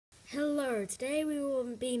So today we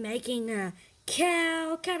will be making a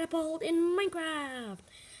cow catapult in Minecraft.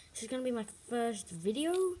 This is going to be my first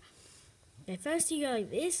video. Okay, first you go like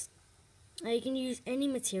this. You can use any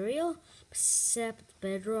material except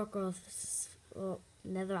bedrock or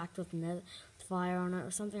netherrack with fire on it or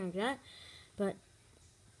something like that. But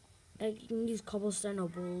you can use cobblestone or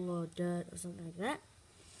wool or dirt or something like that.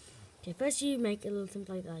 Okay, first you make a little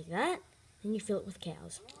template like that, then you fill it with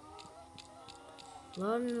cows. A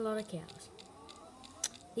lot of cows.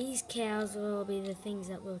 These cows will be the things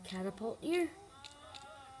that will catapult you.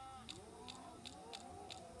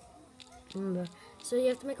 Remember, so you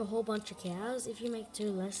have to make a whole bunch of cows. If you make two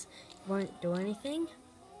less, it won't do anything.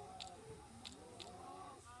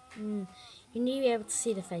 You need to be able to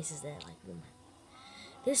see the faces there. Like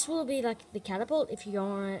this will be like the catapult. If you go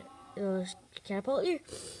on it, it'll catapult you.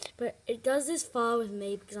 But it does this far with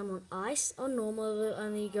me because I'm on ice. On normal, it'll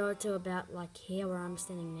only go to about like here where I'm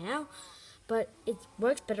standing now. But it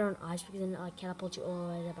works better on ice because then it like catapults you all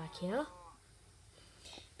the way back here.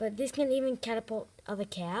 But this can even catapult other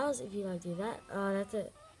cows if you like do that. That's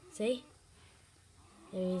it. See?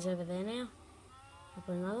 There he is over there now. I'll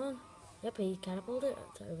put another one. Yep, he catapulted.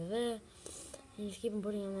 It's over there. And you just keep on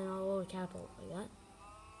putting them in all catapult like that.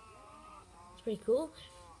 It's pretty cool.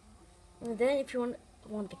 And then if you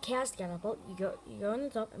want the cows to catapult, you go on the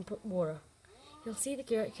top and put water. You'll see the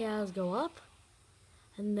cows go up,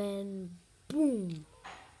 and then boom,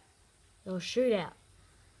 they'll shoot out.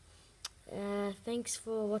 Thanks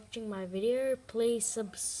for watching my video. Please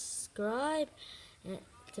subscribe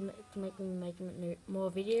to make me make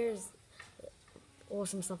more videos,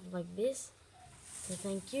 awesome stuff like this. So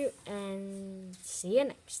thank you, and see you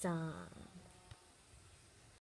next time.